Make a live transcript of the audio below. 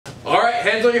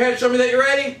hands on your head, show me that you're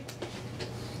ready.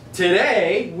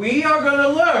 Today, we are going to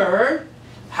learn,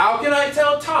 how can I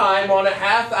tell time on a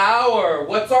half hour?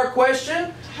 What's our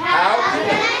question? How can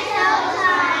I tell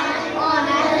time on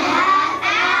a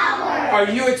half hour? Are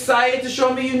you excited to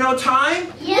show me you know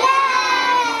time?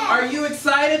 Yes! Are you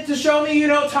excited to show me you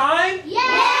know time?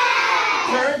 Yes!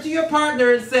 Turn to your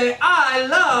partner and say, I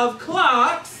love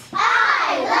clocks.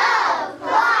 I love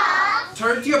clocks.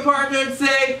 Turn to your partner and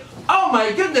say, oh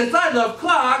my goodness, I love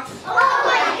clocks. Oh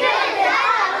my goodness,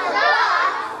 I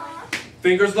love clocks.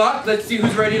 Fingers locked. Let's see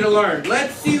who's ready to learn.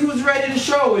 Let's see who's ready to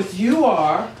show us. You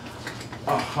are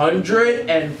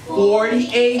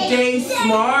 148 days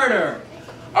smarter.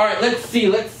 All right, let's see.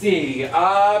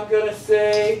 I'm going to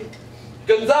say,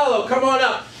 Gonzalo, come on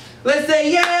up. Let's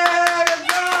say, yeah, Gonzalo!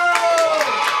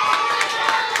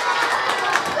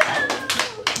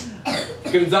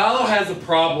 Gonzalo has a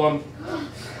problem.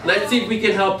 Let's see if we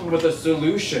can help him with a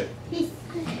solution.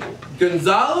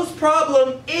 Gonzalo's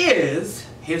problem is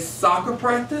his soccer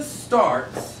practice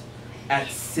starts at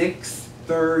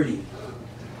 6:30.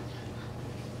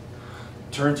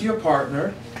 Turn to your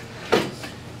partner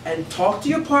and talk to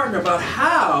your partner about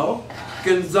how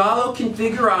Gonzalo can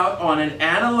figure out on an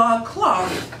analog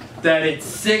clock that it's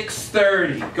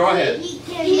 6:30. Go ahead. How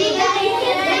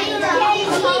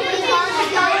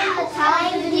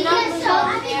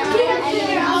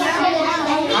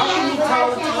can he tell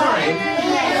the time?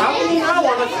 How can he know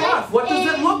on the clock? What does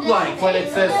it look like when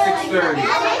it says 6:30?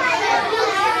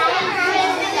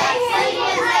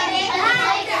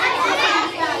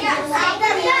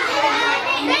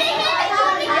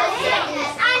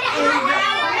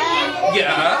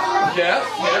 Yes.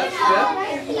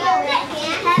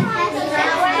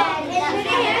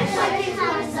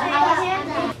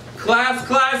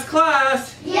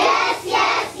 Class. Yes.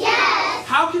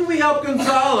 How can we help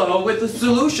Gonzalo with the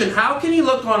solution? How can he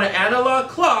look on an analog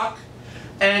clock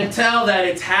and tell that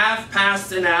it's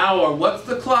 1/2 an hour? What's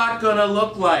the clock gonna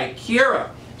look like?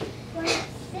 Kira. When it's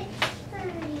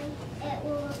 6:30, it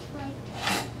will look like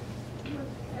with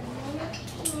the minute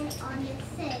hand on the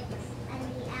 6 and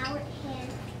the hour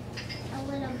hand a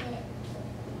little bit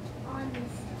on the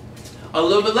 6. A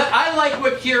little bit. I like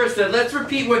what Kira said. Let's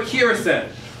repeat what Kira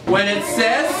said. When it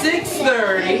says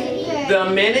 6:30, the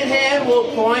minute hand will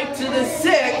point to the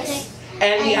 6,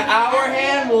 and the hour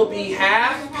hand will be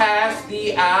 1/2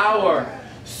 the hour.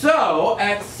 So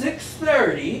at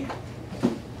 6:30,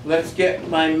 let's get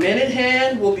my minute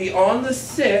hand will be on the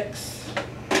 6.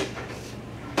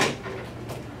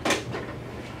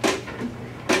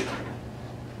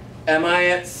 Am I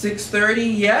at 6:30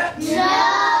 yet? No.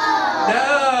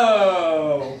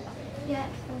 No. Yeah.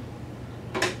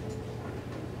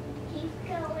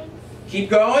 Keep Keep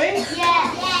going? going.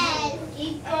 Yes.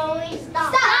 Keep going.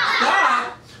 Stop.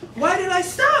 Stop? Why did I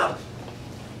stop?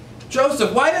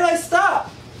 Joseph, why did I stop?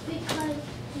 Because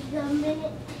the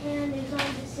minute hand is on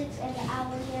the 6 and the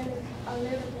hour hand is a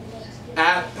little bit next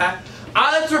to it.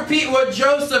 Let's repeat what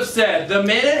Joseph said. The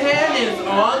minute hand is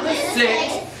on the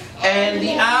 6 and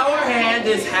the hour hand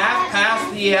is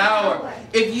 1/2 the hour.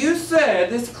 If you said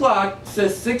this clock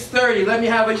says 6:30, let me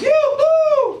have a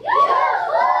yoo-hoo!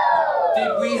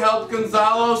 Did we help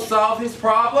Gonzalo solve his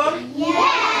problem?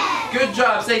 Yes. Good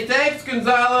job. Say thanks,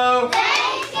 Gonzalo.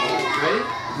 Thanks, Gonzalo. Ready?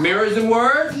 Mirrors and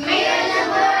words. Mirrors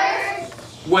and words.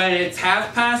 When it's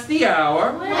 1/2 the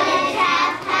hour, When it's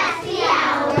 1/2 the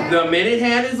hour. the minute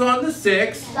hand is on the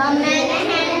 6 The minute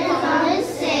hand is on the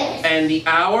 6. and the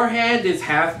hour hand is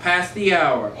 1/2 the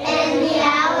hour. And the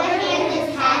hour hand is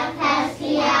 1/2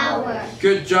 the hour.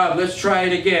 Good job. Let's try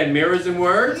it again. Mirrors and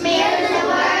words. Mirrors and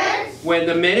words. When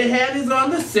the minute hand is on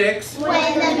the 6 When the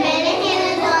minute hand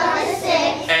is on the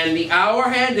 6. and the hour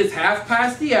hand is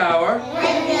 1/2 the hour,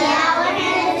 And the hour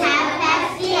hand is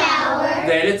 1/2 the hour.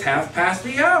 then it's 1/2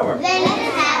 the hour. Then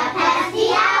it's 1/2 the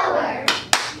hour.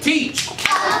 Teach.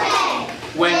 Okay.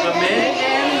 When the minute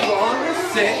hand is on the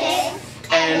 6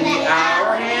 and the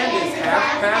hour hand is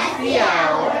 1/2 the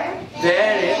hour,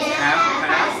 then it's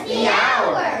 1/2 the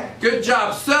hour. Good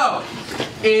job. So,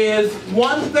 is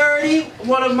 1:30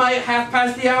 one of my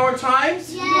 1/2 the hour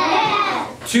times? Yes.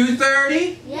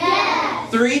 2:30? Yes.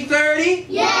 3:30?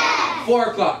 Yes. 4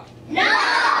 o'clock? No.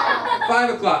 5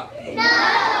 o'clock? No.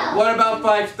 What about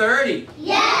 5:30?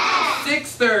 Yes.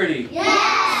 6:30? Yes.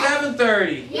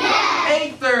 7:30? Yes.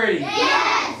 8:30?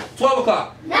 Yes. 12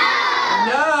 o'clock? No.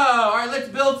 No! Alright, let's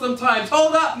build some times.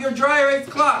 Hold up your dry erase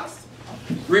clocks.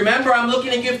 Remember, I'm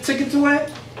looking to give tickets away.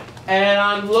 And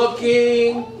I'm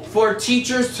looking for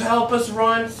teachers to help us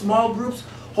run small groups.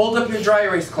 Hold up your dry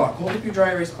erase clock. Hold up your dry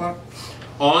erase clock.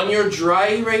 On your dry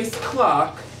erase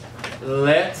clock,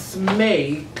 let's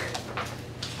make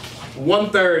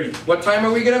 1:30. What time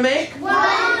are we gonna make?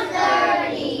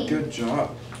 1:30. Good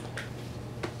job.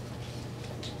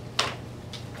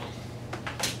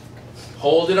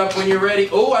 Hold it up when you're ready.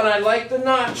 Oh, and I like the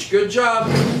notch. Good job.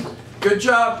 Good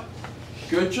job.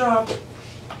 Good job.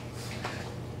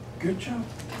 Good job.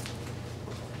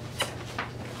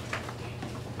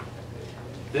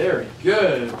 Very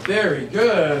good. Very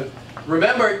good.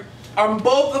 Remember, are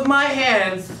both of my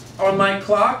hands on my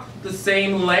clock the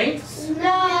same lengths?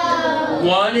 No.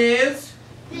 One is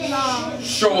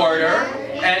shorter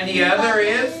and the other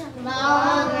is?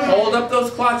 Hold up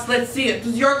those clocks, let's see it.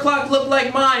 Does your clock look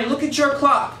like mine? Look at your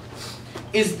clock.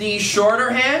 Is the shorter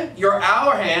hand, your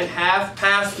hour hand,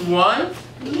 1:30?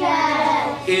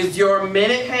 Yes. Is your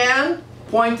minute hand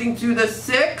pointing to the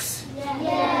 6?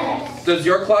 Yes. Does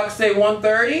your clock say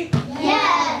 1:30?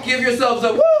 Yes. Give yourselves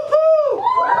a woo-hoo!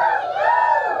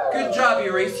 Good job,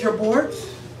 erase your boards.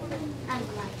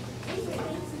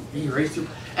 Erase your,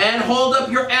 and hold up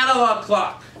your analog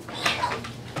clock.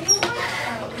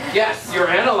 Yes, your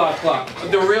analog clock.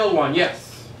 The real one, yes.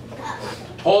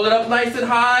 Hold it up nice and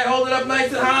high. Hold it up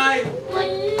nice and high.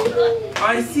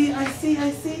 I see, I see,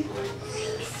 I see.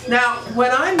 Now,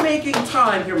 when I'm making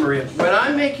time, here Maria, when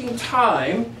I'm making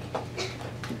time,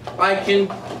 I can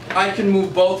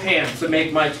move both hands to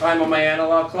make my time on my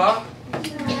analog clock?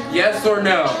 Yes or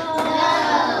no?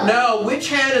 No. Which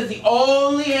hand is the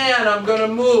only hand I'm going to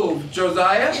move,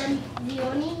 Josiah? The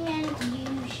only hand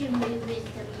you should move is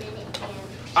the minute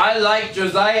hand. I like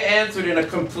Josiah answered in a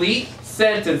complete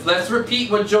sentence. Let's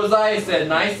repeat what Josiah said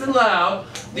nice and loud.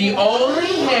 The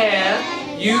only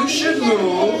hand you should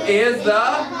move is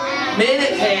the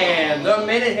minute hand. The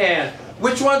minute hand.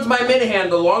 Which one's my minute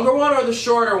hand? The longer one or the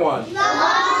shorter one? The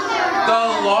longer one.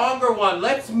 The longer one.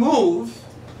 Let's move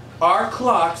our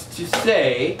clocks to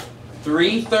say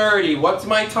 3:30. What's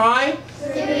my time?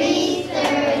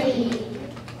 3:30.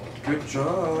 Good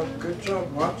job. Good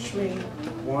job. Watch me.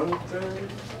 1:30.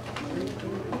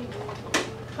 3:30.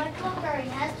 My clock already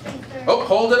has 3:30. Oh,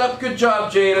 hold it up. Good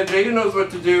job, Jada. Jada knows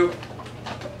what to do.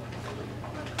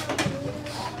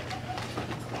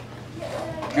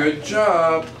 Good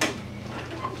job.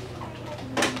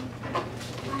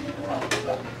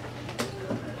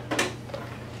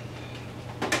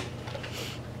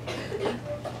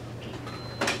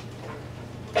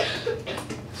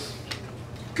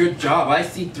 Good job. I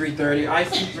see 3:30. I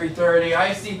see 3:30.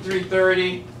 I see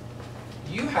 3:30.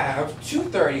 You have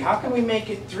 2:30. How can we make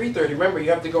it 3:30? Remember, you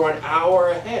have to go an hour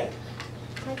ahead.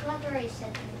 My clock already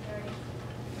said 3:30.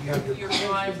 You have your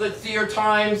times. Let's see your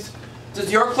times.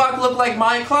 Does your clock look like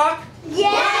my clock?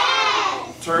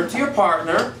 Yes! Turn to your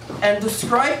partner and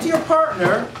describe to your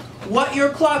partner what your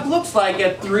clock looks like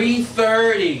at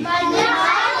 3:30.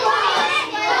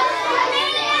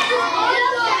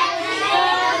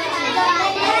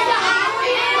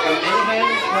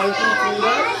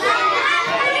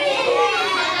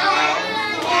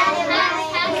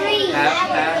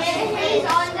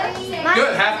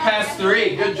 Good,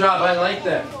 3:30. Good job, I like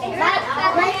that.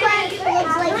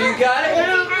 You got it?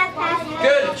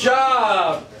 Good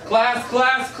job. Class,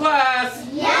 class, class.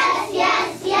 Yes,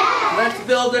 yes, yes. Let's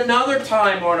build another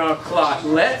time on our clock.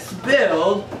 Let's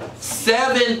build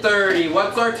 7:30.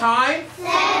 What's our time?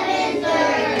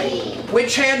 7:30.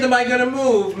 Which hand am I going to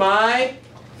move? My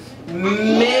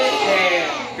mid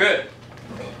hand. Good.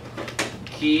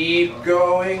 Keep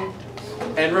going.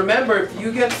 And remember, if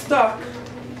you get stuck,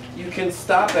 you can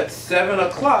stop at 7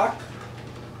 o'clock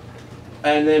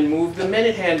and then move the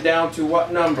minute hand down to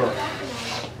what number?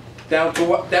 Down to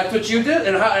what? That's what you did?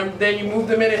 And then you move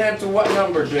the minute hand to what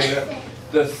number, Jada?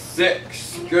 The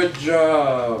 6. Good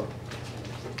job.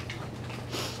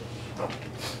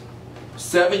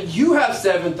 7. You have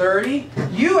 7:30.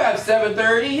 You have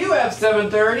 7:30. You have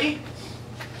 7:30.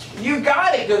 You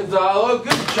got it, Gonzalo.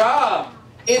 Good job.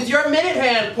 Is your minute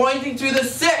hand pointing to the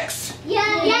 6?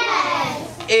 Yes.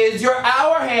 Is your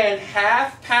hour hand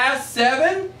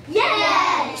 7:30?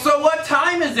 Yes. So what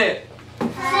time is it?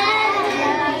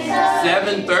 7:30.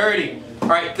 7:30. All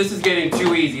right, this is getting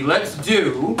too easy. Let's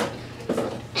do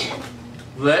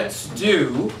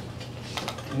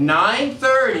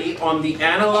 9:30 on the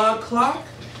analog clock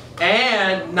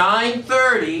and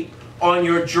 9:30 on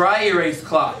your dry erase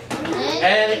clock.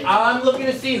 And I'm looking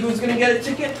to see who's going to get a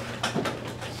ticket.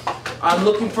 I'm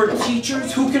looking for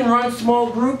teachers who can run small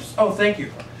groups. Oh, thank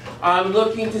you. I'm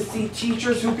looking to see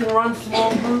teachers who can run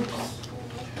small groups.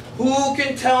 Who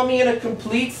can tell me in a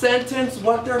complete sentence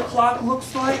what their clock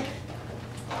looks like?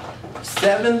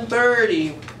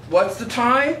 7:30. What's the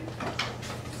time?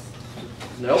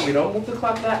 No, we don't move the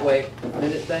clock that way.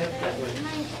 Minute that way.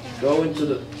 Go into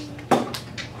the... Oh,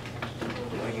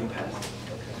 you passed.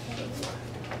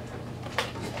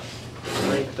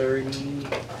 9:30.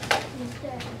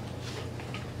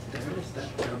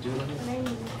 Now do it on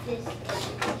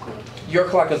your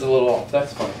clock is a little off.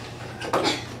 That's fine.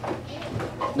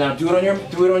 Now do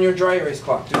it on your dry erase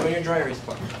clock. Do it on your dry erase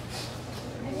clock.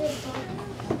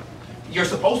 You're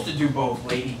supposed to do both,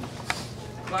 lady.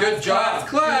 Good job,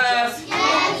 class.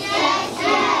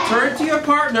 Turn to your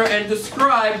partner and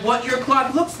describe what your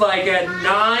clock looks like at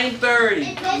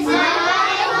 9:30.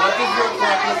 What does your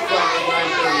clock look like at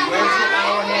 9:30? Where's your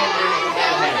hour hand? Where's your hand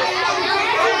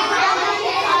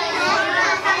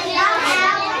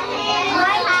hand?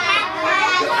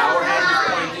 The hour hand is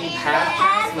pointing half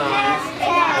past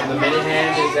 9, and the minute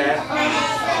hand is at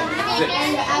 6.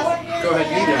 Go ahead,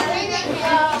 you do. The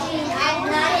hour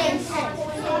hand is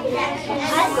pointing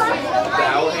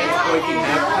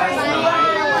half past 9.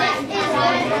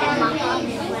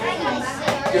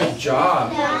 Good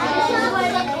job.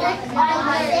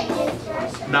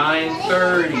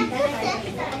 9:30.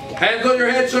 Hands on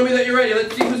your head, show me that you're ready.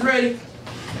 Let's see who's ready.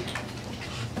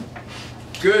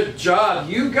 Good job.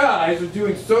 You guys are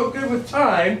doing so good with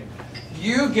time.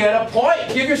 You get a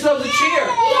point. Give yourselves a cheer.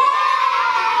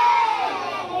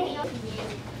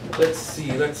 Let's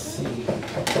see, let's see.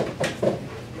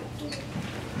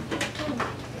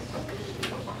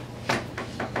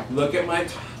 Look at my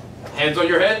hands on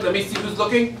your head. Let me see who's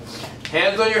looking.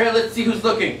 Hands on your head. Let's see who's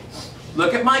looking.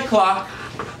 Look at my clock.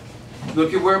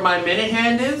 Look at where my minute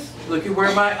hand is. Look at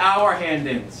where my hour hand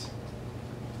is.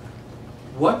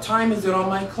 What time is it on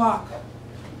my clock?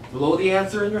 Blow the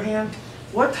answer in your hand.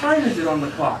 What time is it on the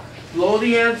clock? Blow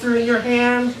the answer in your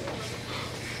hand.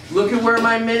 Look at where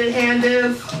my minute hand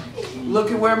is. Look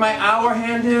at where my hour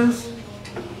hand is.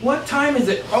 What time is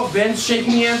it? Oh, Ben's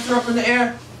shaking the answer up in the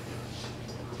air.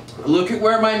 Look at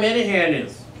where my minute hand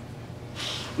is.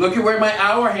 Look at where my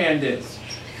hour hand is.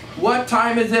 What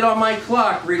time is it on my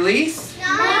clock? Release?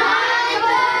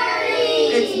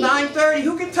 9:30. It's 9:30.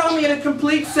 Who can tell me in a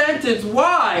complete sentence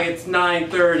why it's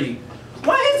 9:30?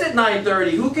 Why is it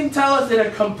 9:30? Who can tell us in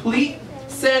a complete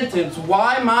sentence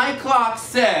why my clock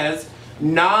says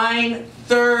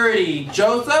 9:30?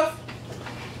 Joseph?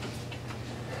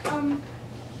 Because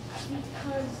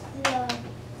the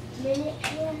minute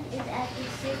hand is at the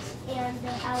 6 and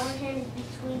the hour hand is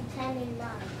between 10 and 9.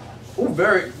 Oh,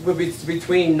 it's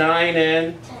between 9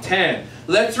 and 10.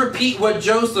 Let's repeat what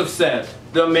Joseph said.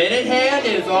 The minute hand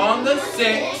is on the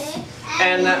 6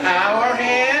 and the hour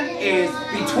hand is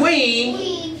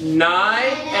between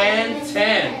 9 and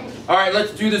 10. All right,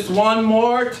 let's do this one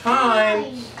more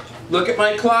time. Look at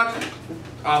my clock.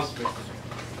 I'm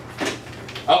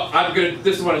good.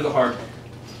 This one is a hard one.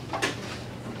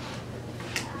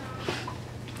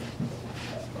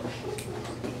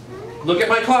 Look at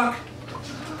my clock.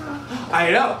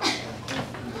 I know.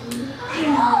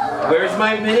 Where's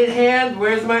my minute hand?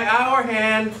 Where's my hour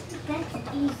hand?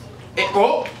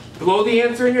 Oh, blow the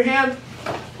answer in your hand.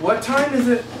 What time is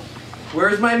it?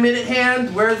 Where's my minute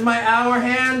hand? Where's my hour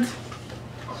hand?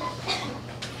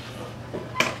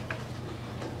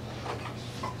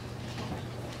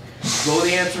 Blow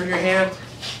the answer in your hand.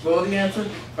 Blow the answer.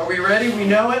 Are we ready? We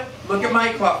know it? Look at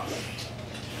my clock.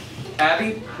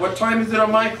 Abby, what time is it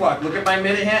on my clock? Look at my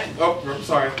minute hand. Oh, I'm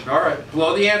sorry. All right.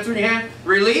 Blow the answer in your hand.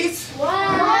 Release.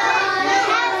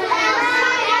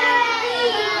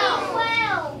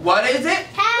 What is it?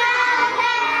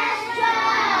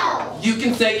 You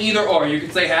can say either or. You can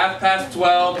say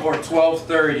 12:30 or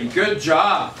 12:30. Good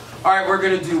job. All right, we're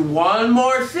going to do one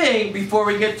more thing before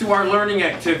we get to our learning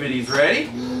activities. Ready?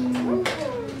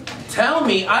 Tell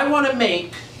me, I want to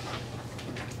make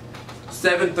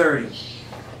 7:30.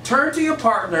 Turn to your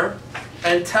partner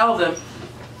and tell them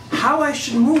how I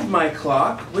should move my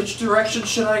clock. Which direction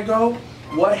should I go?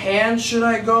 What hand should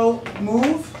I go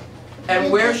move? And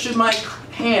where should my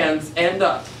hands end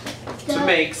up to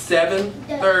make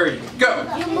 7:30? Go.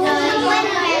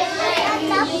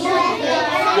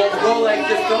 Well, go like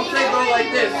this. Don't say go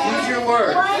like this. Use your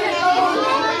words.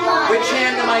 Which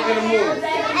hand am I going to move?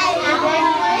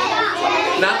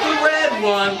 Not the red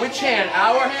one. Which hand?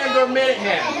 Hour hand or minute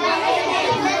hand?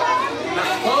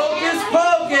 Focus,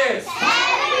 focus.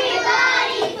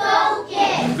 Everybody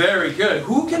focus. Very good.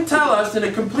 Who can tell us in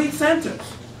a complete sentence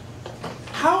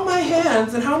how my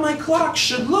hands and how my clock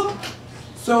should look?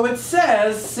 So it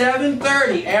says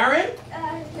 7:30. Aaron?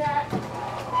 The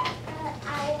hour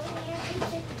hand is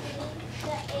 15,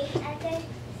 the 8 and the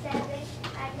 7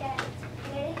 and the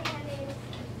minute hand is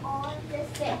on the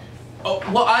 6. Oh,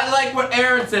 well, I like what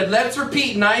Aaron said. Let's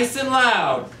repeat nice and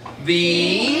loud.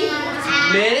 The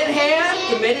minute hand,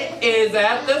 the minute is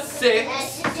at the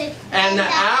 6, and the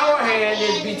hour hand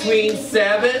is between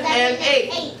 7 and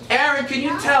 8. Aaron, can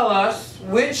you tell us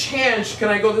which hand, can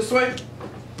I go this way?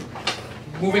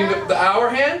 Moving the hour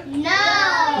hand?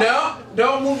 No. No?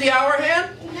 Don't move the hour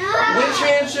hand? No. Which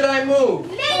hand should I move?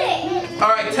 Minute.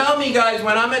 Alright, tell me guys,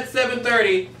 when I'm at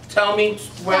 7:30, tell me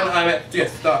when I'm at,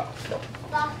 yes, stop.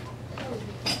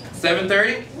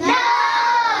 7:30? No.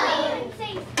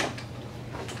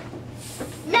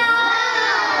 No.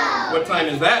 What time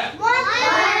is that?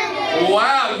 1:30.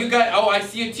 Wow, you got, oh, I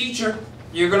see a teacher.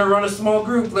 You're gonna run a small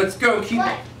group. Let's go. Keep.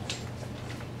 What?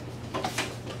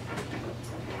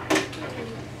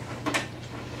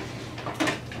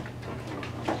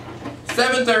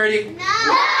 7:30. No.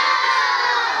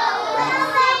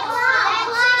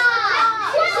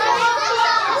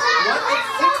 What? It's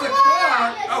 6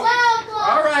 o'clock. Oh.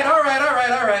 All right.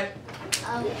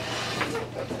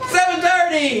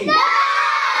 7:30.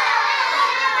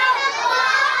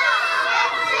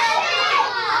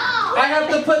 I have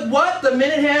to put what? The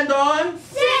minute hand on?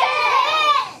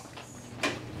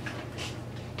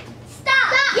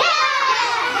 Stop.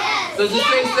 Yes. Does it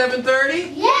say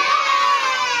 7:30? Yes.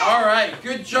 All right.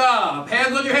 Good job.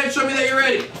 Hands on your head. Show me that you're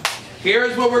ready.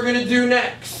 Here's what we're gonna do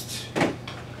next.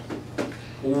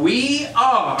 We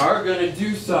are gonna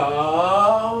do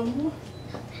some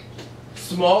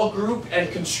small group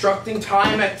and constructing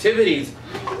time activities.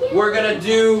 We're gonna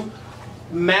do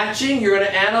matching. You're gonna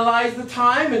analyze the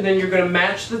time and then you're gonna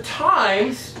match the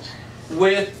times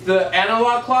with the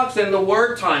analog clocks and the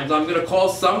word times. I'm gonna call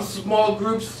some small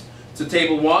groups to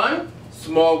table 1,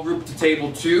 small group to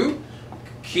table 2.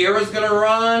 Kira's gonna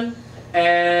run,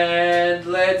 and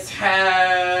let's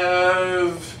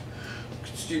have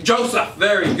Joseph.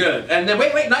 Very good. And then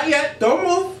wait, not yet. Don't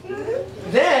move.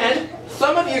 Then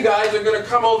some of you guys are gonna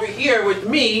come over here with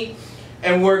me,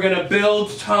 and we're gonna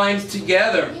build times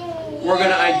together. We're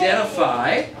gonna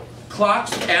identify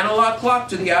clocks, analog clock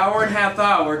to the hour and half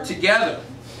hour together.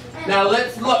 Now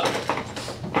let's look.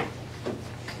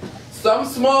 Some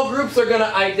small groups are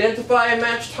gonna identify and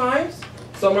match times.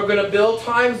 Some are going to build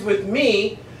times with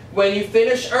me. When you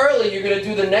finish early, you're going to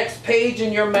do the next page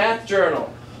in your math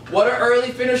journal. What are early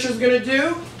finishers going to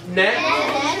do? Next.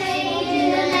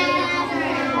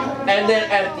 And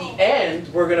then at the end,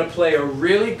 we're going to play a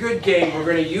really good game. We're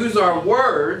going to use our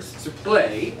words to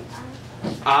play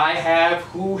I have,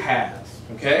 who has.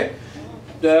 Okay?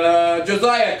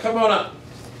 Josiah, come on up.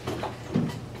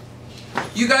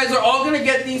 You guys are all going to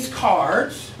get these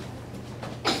cards.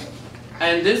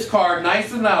 And this card,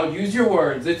 nice and loud, use your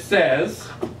words. It says,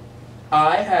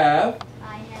 I have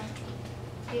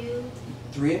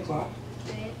 3 o'clock.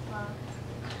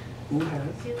 Who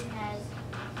has? Who has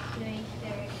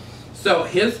 3:30? So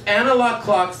his analog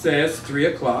clock says 3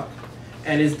 o'clock,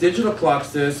 and his digital clock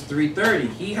says 3:30.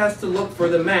 He has to look for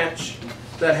the match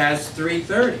that has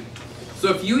 3:30. So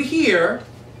if you hear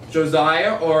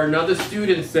Josiah or another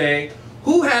student say,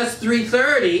 who has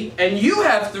 3:30 and you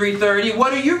have 3:30,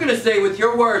 what are you going to say with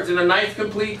your words in a nice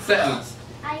complete sentence?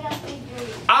 I got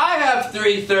 3:30. I have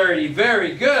 3:30.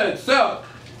 Very good. So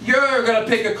you're going to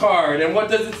pick a card, and what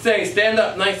does it say? Stand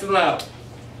up nice and loud.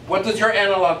 What does your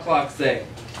analog clock say?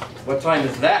 What time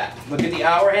is that? Look at the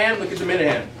hour hand, look at the minute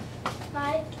hand.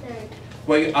 5:30.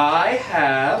 Well, I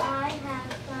have... I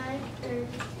have 5:30.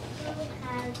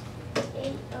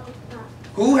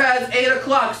 Who Who has 8 o'clock? has 8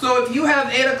 o'clock? So if you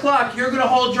have 8 o'clock, you're going to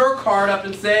hold your card up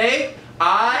and say,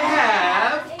 I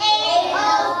have 8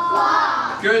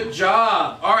 o'clock. Good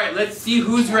job. All right, let's see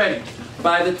who's ready.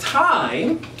 By the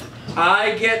time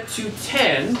I get to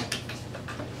 10,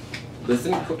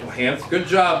 listen, hands, good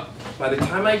job. By the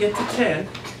time I get to 10,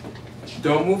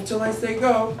 don't move till I say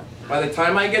go. By the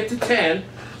time I get to 10,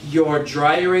 your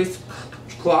dry erase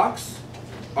clocks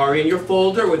are in your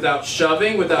folder without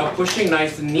shoving, without pushing,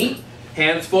 nice and neat.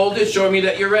 Hands folded, show me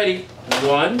that you're ready.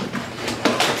 1, 2,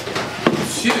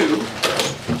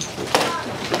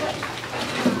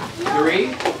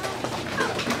 3,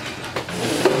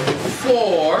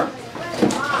 4,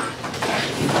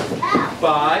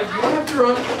 5, you don't have to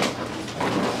run.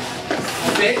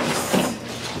 6,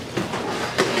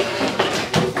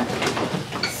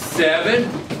 7,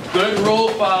 good rule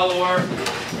follower.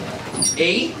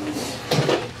 8,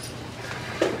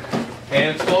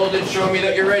 hands folded, show me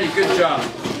that you're ready. Good job.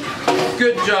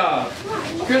 Good job.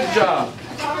 Good job.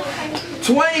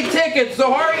 20 tickets.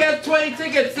 Zohari has 20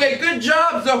 tickets. Say, good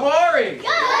job, Zohari. Good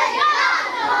job,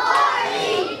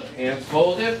 Zohari. Hands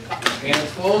folded,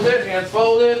 hands folded, hands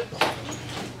folded.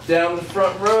 Down the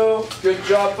front row. Good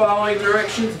job following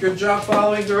directions. Good job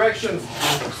following directions.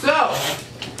 So,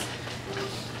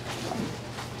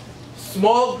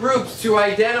 small groups to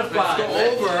identify.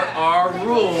 Let's go over our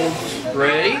rules.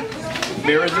 Ready?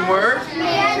 Mirrors and words. Mirrors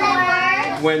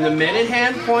and words. When the minute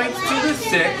hand points to the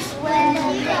 6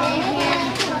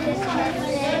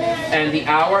 and the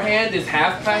hour hand is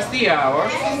half past the hour,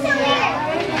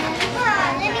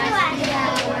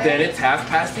 then it's half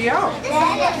past the hour.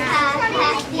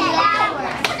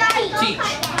 Teach.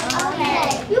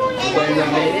 When the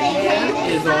minute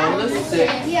hand is on the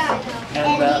 6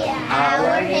 and the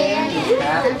hour hand is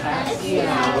half past the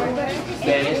hour,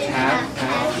 then it's half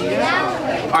past the hour.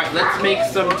 Alright, let's make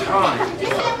some time.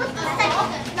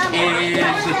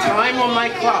 Is the time on my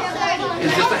clock,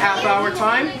 is this a half hour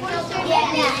time?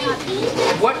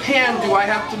 What hand do I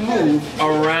have to move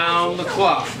around the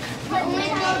clock?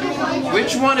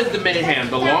 Which one is the minute hand?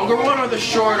 The longer one or the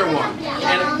shorter one?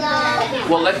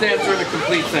 Well, let's answer in a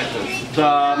complete sentence.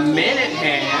 The minute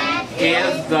hand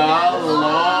is the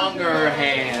longer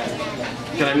hand.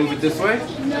 Can I move it this way?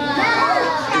 Is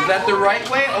that the right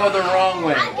way or the wrong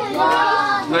way?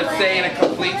 Let's say in a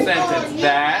complete sentence.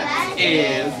 That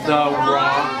is the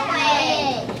wrong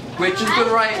way. Which is the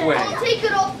right way? Take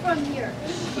it off from here.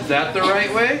 Is that the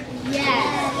right way?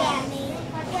 Yes.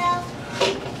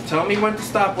 Tell me when to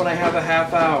stop when I have a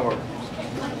half hour.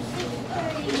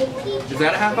 Is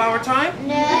that a half hour time?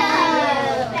 No.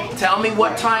 Tell me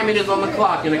what time it is on the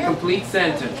clock in a complete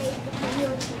sentence.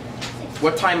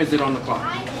 What time is it on the clock?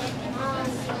 On the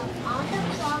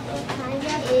clock, the time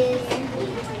is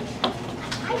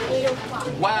 8 o'clock.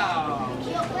 Wow.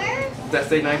 Where? Does that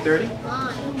say 9:30?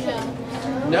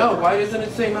 No, why doesn't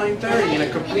it say 9:30 in a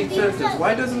complete sentence?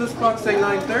 Why doesn't this clock say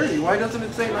 9:30? Why doesn't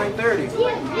it say 9:30?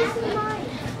 This is mine.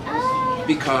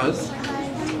 Because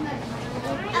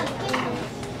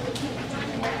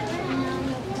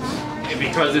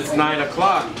it's 9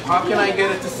 o'clock. How can I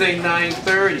get it to say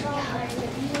 9:30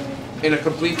 in a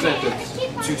complete sentence?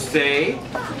 To say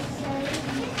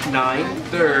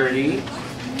 9:30,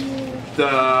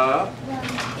 the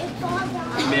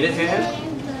minute hand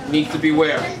needs to be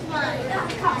where?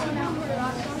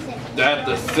 At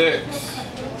the 6.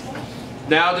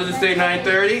 Now does it say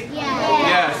 9:30?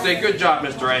 Yeah, say good job,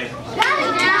 Mr. A.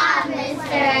 Good job,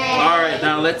 Mr. A. Alright,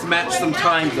 now let's match some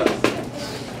times up.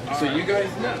 So you guys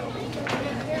know.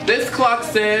 This clock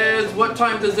says, what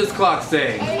time does this clock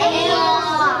say? 8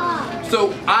 o'clock.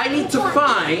 So I need to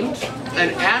find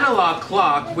an analog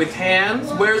clock with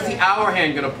hands. Where's the hour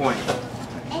hand going to point?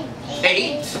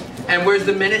 8. And where's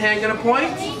the minute hand going to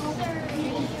point?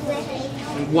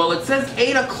 Well, it says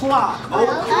 8 o'clock. Oh,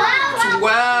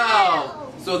 12.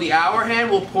 So the hour hand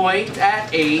will point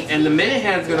at 8 and the minute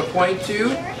hand is going to point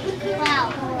to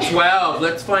 12.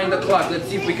 Let's find the clock. Let's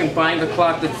see if we can find the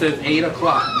clock that says 8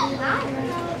 o'clock.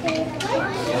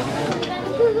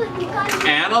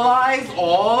 Analyze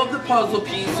all of the puzzle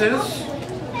pieces.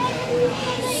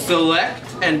 Select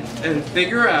and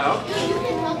figure out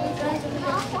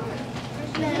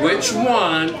which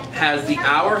one has the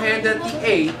hour hand at the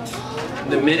 8,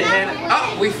 the minute hand.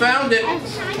 Oh, we found it.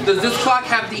 Does this clock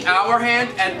have the hour hand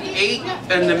at the 8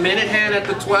 and the minute hand at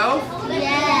the 12?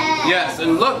 Yes. Yes,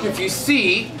 and look, if you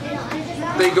see,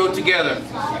 they go together.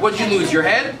 What'd you lose, your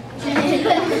head?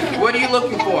 What are you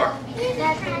looking for?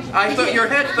 I thought your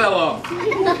head fell off.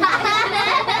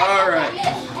 Alright.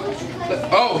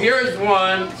 Oh, here's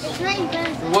one.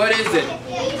 What is it?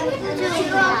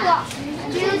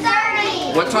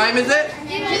 2:30. What time is it?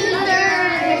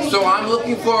 2:30. So I'm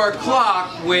looking for a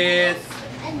clock with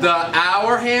the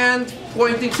hour hand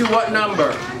pointing to what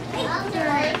number? 2.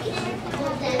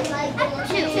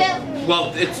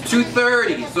 Well, it's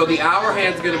 2:30, so the hour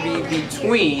hand's going to be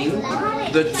between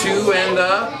the 2 and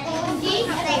the...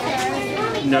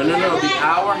 No, the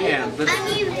hour hand. The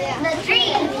 3.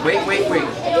 Wait.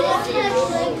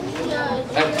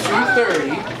 At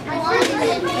 2:30...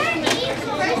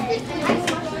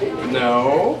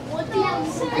 No.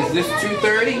 Is this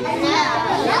 2:30?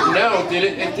 No,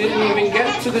 it didn't even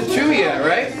get to the 2 yet,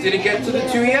 right? Did it get to the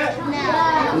 2 yet?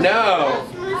 No.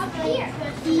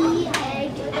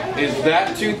 Is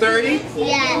that 2:30?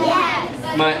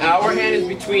 Yes. My hour hand is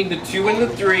between the 2 and the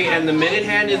 3, and the minute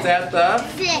hand is at the...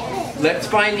 6. Let's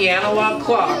find the analog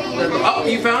clock. Oh,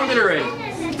 you found it already. I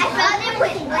found it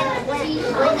when you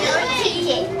were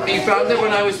teaching. You found it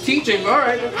when I was teaching. All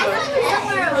right.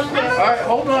 All right,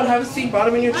 hold on. Have a seat.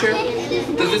 Bottom in your chair.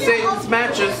 Does it say this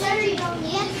matches?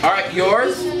 All right,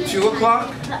 yours? 2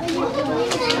 o'clock?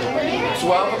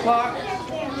 12 o'clock?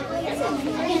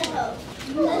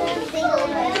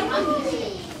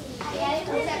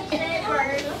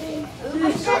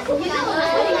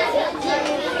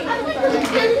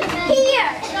 Here.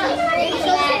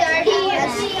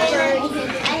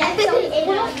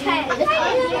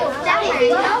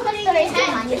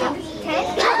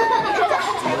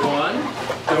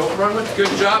 1. Don't run with. Good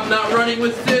job not running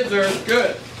with scissors.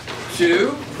 Good.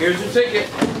 2. Here's your ticket.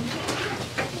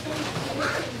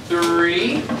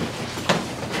 3.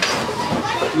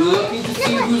 Looking to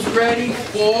see who's ready.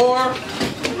 4.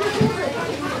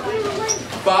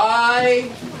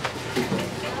 5.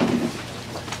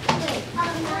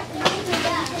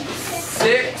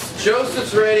 6.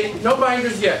 Joseph's ready. No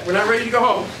binders yet. We're not ready to go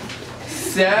home.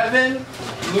 7.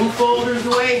 Blue folders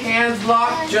away. Hands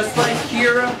locked, just like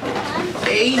Kira.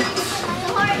 8.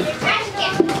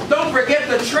 Don't forget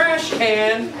the trash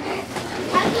can.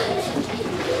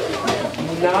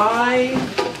 9.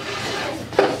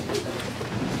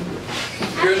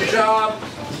 Good job.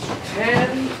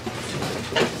 10.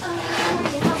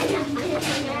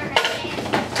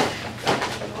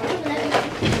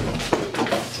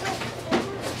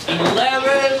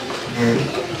 11.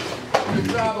 Good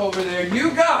job over there.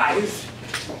 You guys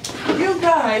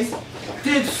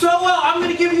did so well. I'm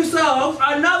going to give yourselves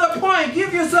another point.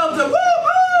 Give yourselves a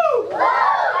woo-hoo!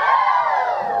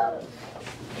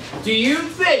 Do you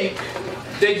think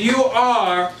that you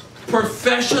are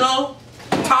professional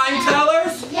time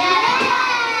tellers?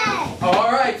 Yes!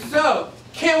 All right, so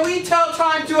can we tell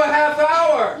time to a half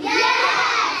hour?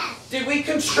 Yes! Did we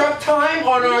construct time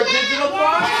on our digital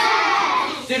clocks?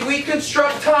 Yes! Did we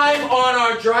construct time on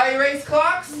our dry erase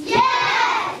clocks?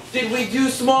 Yes! Did we do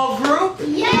small group?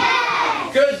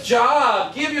 Yes! Good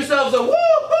job. Give yourselves a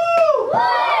woo-hoo!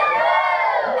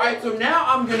 All right, so now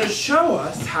I'm going to show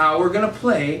us how we're going to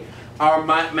play our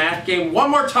math game one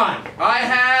more time. I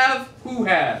have, who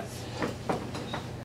has?